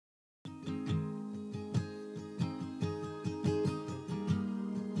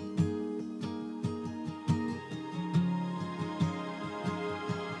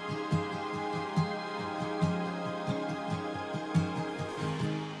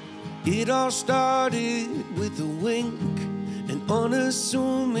It all started with a wink, an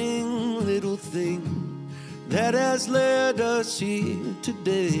unassuming little thing that has led us here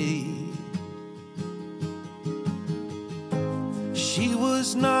today. She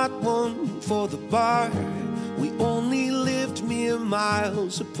was not one for the bar. We only lived mere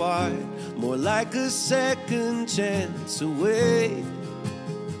miles apart, more like a second chance away.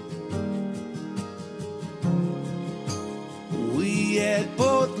 We had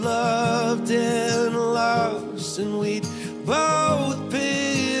both loved and lost, and we'd both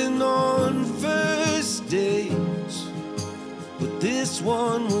been on first dates, but this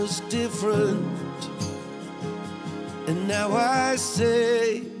one was different. And now I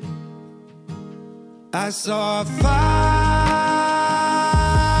say, I saw fireworks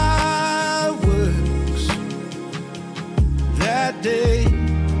that day.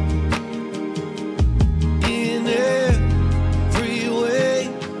 In every way,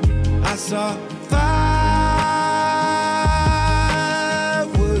 I saw fireworks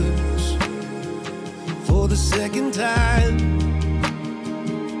for the second time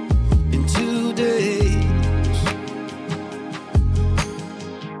in 2 days.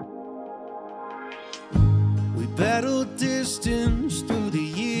 Battled distance through the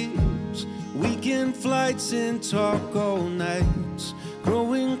years, weekend flights and talk all nights,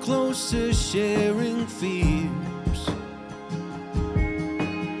 growing closer, sharing fears.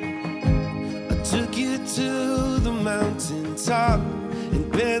 I took you to the mountaintop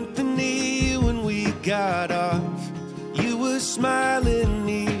and bent the knee when we got off. You were smiling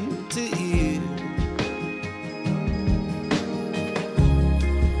ear to ear.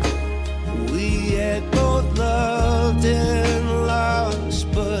 We had both loved and lost,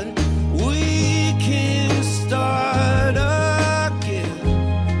 but we can start again.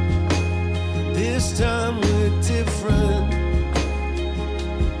 This time we're different,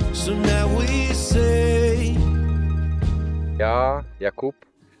 so now we say. Já, Jakub,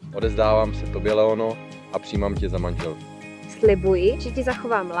 odezdávám se tobě, Leono, a přijímám tě za manželku. Slibuji, že ti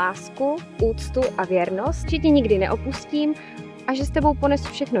zachovám lásku, úctu a věrnost, že tě nikdy neopustím a že s tebou ponesu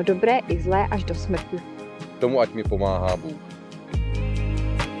všechno dobré i zlé až do smrti. Tomu ať mi pomáhá Bůh.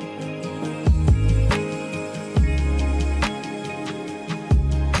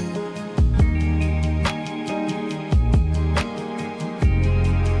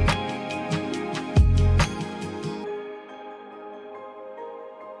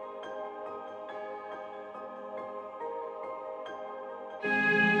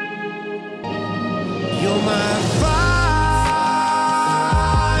 You're my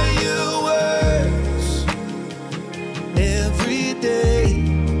fireworks every day.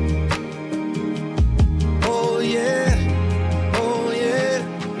 Oh yeah,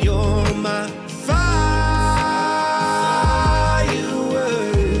 you're my fireworks.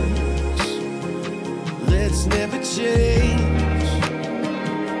 Let's never change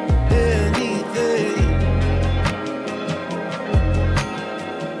anything.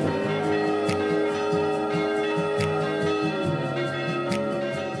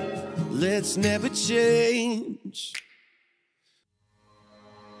 Let's never change.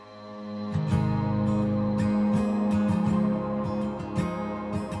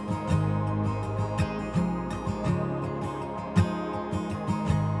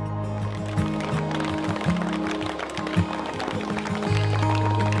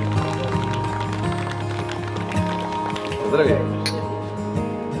 Zdravím.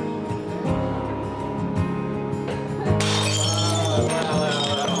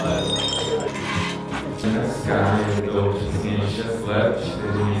 Dneska je to přesně 6 let, 4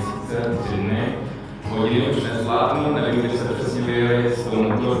 měsíce, 3 dny. Hodiny už nezvládnu, nevím, kdy se přesně vyjeli s tou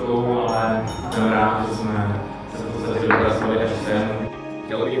motorkou, ale jsem rád, že jsme se v podstatě dopracovali až sem.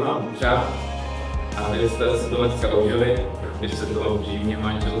 Chtěl bych vám přát, abyste si to dneska užili, když se toho příjemně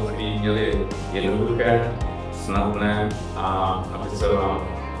manželství měli jednoduché, snadné a aby se vám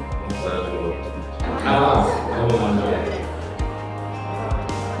moc dařilo. Na vás, nebo manželé.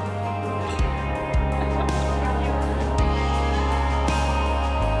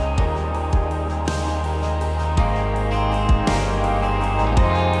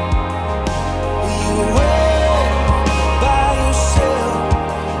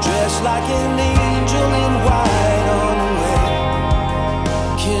 Like an angel in white on the way.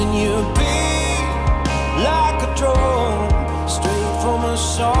 Can you be like a drone, straight from a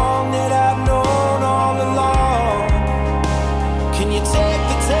song that I've known all along? Can you take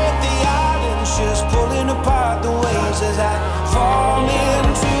the islands, just pulling apart the waves as I fall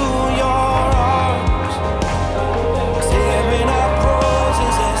into your arms, tearing up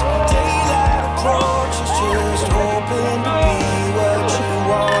roses as daylight approaches, just hoping to be what you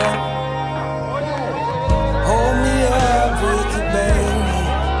want.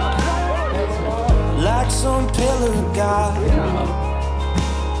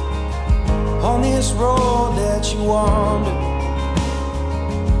 this road that you wander,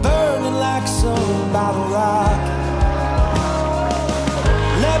 burning like sun by the rock.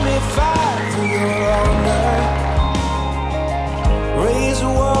 Let me fight for your honor, raise a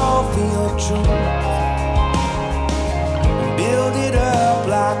wall for your truth, build it up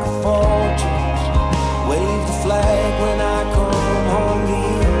like a fortress, wave the flag when I come home to you.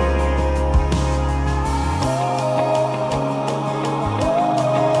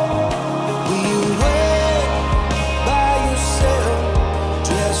 Will you wait by yourself,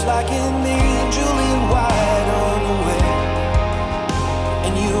 dressed like an angel in white underwear,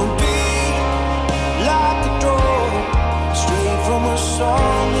 and you'll be like a door straight from a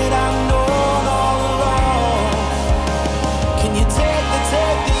song